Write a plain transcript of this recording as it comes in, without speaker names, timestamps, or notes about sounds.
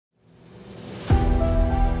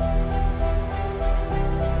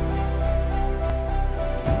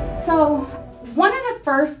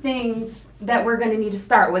first things that we're going to need to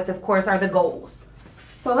start with, of course, are the goals.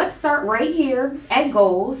 So let's start right here at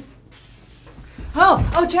goals.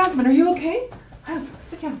 Oh, Jasmine, are you okay?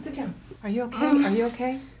 Sit down, sit down. Are you okay? Are you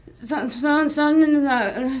okay? Something's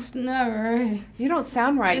not right. You don't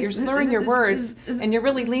sound right. You're slurring your words, and you're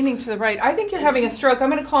really leaning to the right. I think you're having a stroke. I'm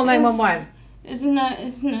going to call 911. It's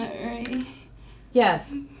not right.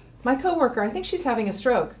 Yes. My coworker, I think she's having a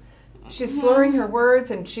stroke. She's slurring her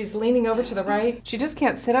words, and she's leaning over to the right. She just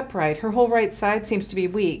can't sit upright. Her whole right side seems to be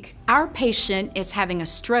weak. Our patient is having a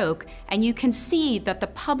stroke, and you can see that the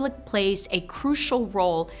public plays a crucial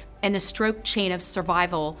role in the stroke chain of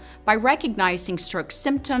survival by recognizing stroke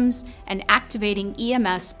symptoms and activating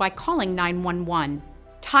EMS by calling 911.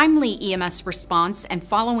 Timely EMS response and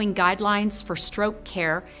following guidelines for stroke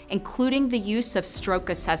care, including the use of stroke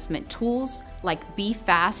assessment tools like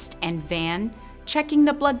BEFAST and VAN, checking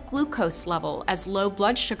the blood glucose level as low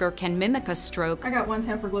blood sugar can mimic a stroke. I got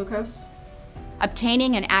 110 for glucose.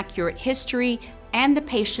 Obtaining an accurate history and the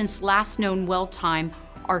patient's last known well time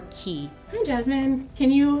are key. Hi, Jasmine.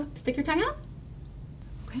 Can you stick your tongue out?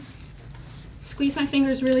 Okay. Squeeze my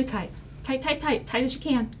fingers really tight. Tight, tight, tight. Tight as you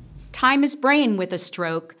can. Time is brain with a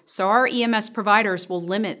stroke, so our EMS providers will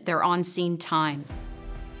limit their on-scene time.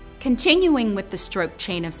 Continuing with the stroke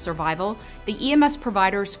chain of survival, the EMS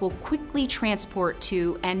providers will quickly transport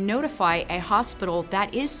to and notify a hospital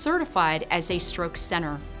that is certified as a stroke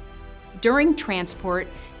center. During transport,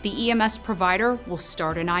 the EMS provider will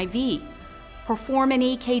start an IV, perform an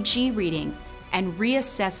EKG reading, and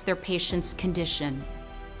reassess their patient's condition.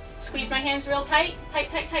 Squeeze my hands real tight.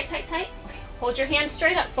 Tight, tight, tight, tight, tight. Okay. Hold your hands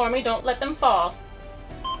straight up for me. Don't let them fall.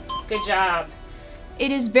 Good job.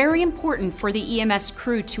 It is very important for the EMS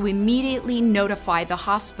crew to immediately notify the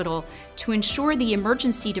hospital to ensure the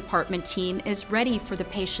emergency department team is ready for the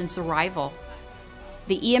patient's arrival.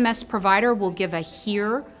 The EMS provider will give a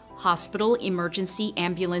HERE, Hospital Emergency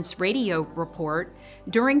Ambulance Radio report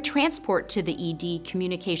during transport to the ED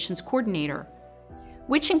Communications Coordinator,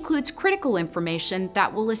 which includes critical information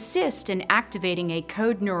that will assist in activating a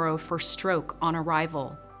code neuro for stroke on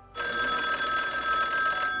arrival.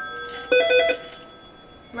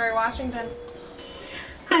 Murray, Washington.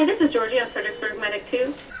 Hi, this is Georgia, Fredericksburg Medic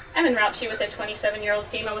 2. I'm en route to you with a 27-year-old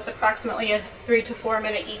female with approximately a 3 to 4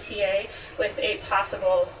 minute ETA with a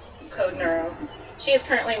possible code neuro. She is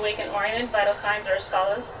currently awake and oriented. Vital signs are as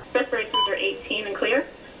follows. Respirations are 18 and clear.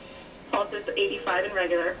 Pulse is 85 and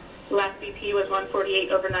regular. Last BP was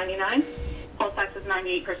 148/99. Pulse ox is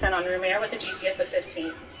 98% on room air with a GCS of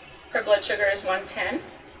 15. Her blood sugar is 110.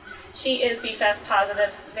 She is BEFAST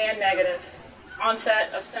positive, VAN negative.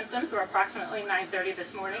 Onset of symptoms were approximately 9:30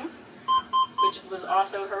 this morning, which was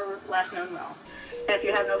also her last known well. And if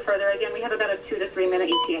you have no further, again, we have about a 2 to 3 minute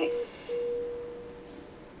ETA.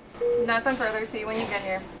 Nothing further. See you when you get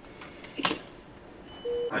here.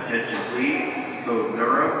 Attention please, code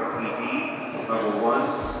neuro, ED, level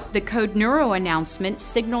 1. The code neuro announcement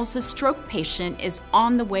signals a stroke patient is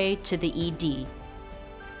on the way to the ED.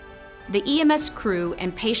 The EMS crew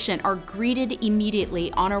and patient are greeted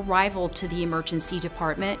immediately on arrival to the emergency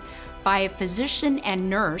department by a physician and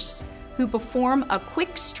nurse who perform a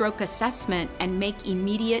quick stroke assessment and make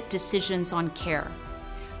immediate decisions on care.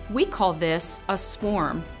 We call this a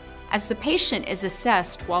swarm, as the patient is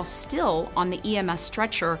assessed while still on the EMS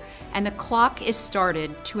stretcher and the clock is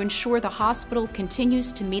started to ensure the hospital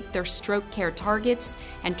continues to meet their stroke care targets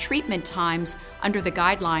and treatment times under the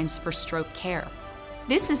guidelines for stroke care.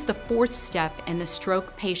 This is the fourth step in the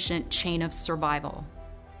stroke patient chain of survival.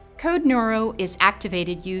 Code Neuro is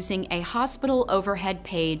activated using a hospital overhead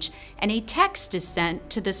page, and a text is sent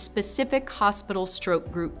to the specific hospital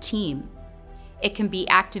stroke group team. It can be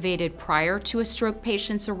activated prior to a stroke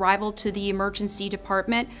patient's arrival to the emergency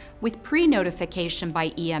department with pre-notification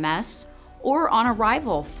by EMS, or on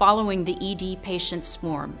arrival following the ED patient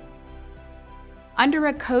swarm. Under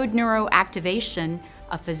a Code Neuro activation,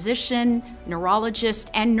 a physician,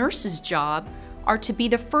 neurologist, and nurse's job are to be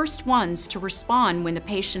the first ones to respond when the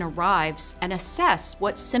patient arrives and assess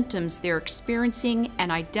what symptoms they're experiencing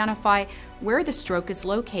and identify where the stroke is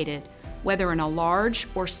located, whether in a large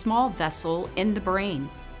or small vessel in the brain.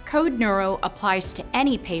 Code Neuro applies to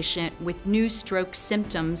any patient with new stroke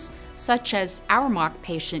symptoms, such as our mock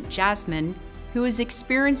patient Jasmine, who is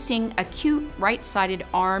experiencing acute right-sided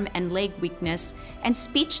arm and leg weakness and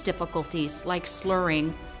speech difficulties like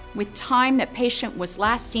slurring, with time that patient was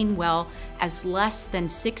last seen well as less than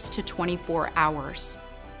 6 to 24 hours.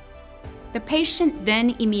 The patient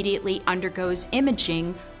then immediately undergoes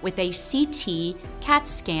imaging with a CT CAT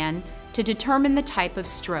scan to determine the type of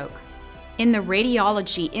stroke. In the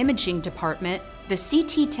radiology imaging department, The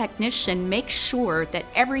CT technician makes sure that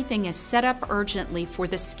everything is set up urgently for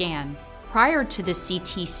the scan. Prior to the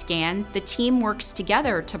CT scan, the team works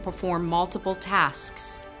together to perform multiple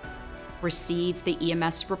tasks. Receive the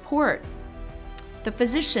EMS report, the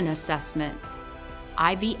physician assessment,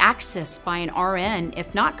 IV access by an RN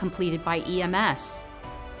if not completed by EMS,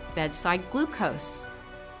 bedside glucose,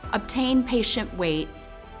 obtain patient weight,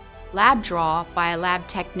 lab draw by a lab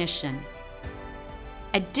technician.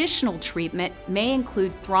 Additional treatment may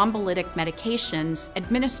include thrombolytic medications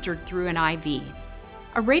administered through an IV.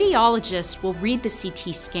 A radiologist will read the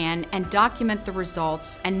CT scan and document the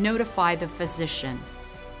results and notify the physician.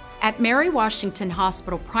 At Mary Washington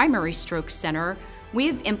Hospital Primary Stroke Center, we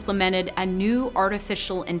have implemented a new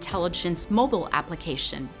artificial intelligence mobile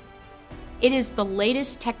application. It is the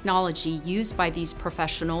latest technology used by these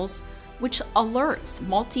professionals, which alerts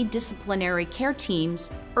multidisciplinary care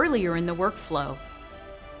teams earlier in the workflow.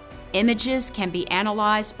 Images can be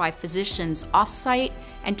analyzed by physicians off-site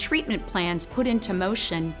and treatment plans put into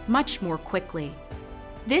motion much more quickly.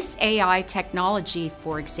 This AI technology,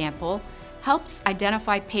 for example, helps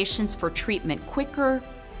identify patients for treatment quicker,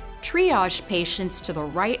 triage patients to the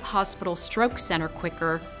right hospital stroke center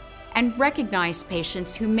quicker, and recognize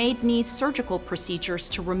patients who may need surgical procedures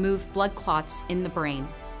to remove blood clots in the brain.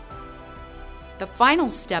 The final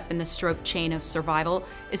step in the stroke chain of survival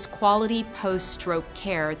is quality post-stroke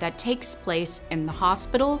care that takes place in the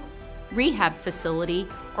hospital, rehab facility,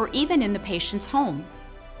 or even in the patient's home.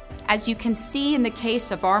 As you can see in the case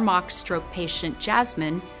of our mock stroke patient,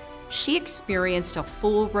 Jasmine, she experienced a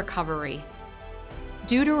full recovery.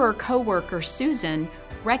 Due to her coworker, Susan,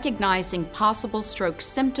 recognizing possible stroke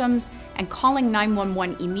symptoms and calling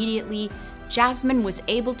 911 immediately, Jasmine was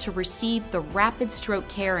able to receive the rapid stroke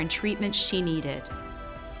care and treatment she needed.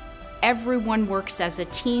 Everyone works as a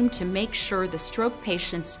team to make sure the stroke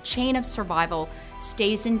patient's chain of survival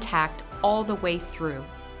stays intact all the way through.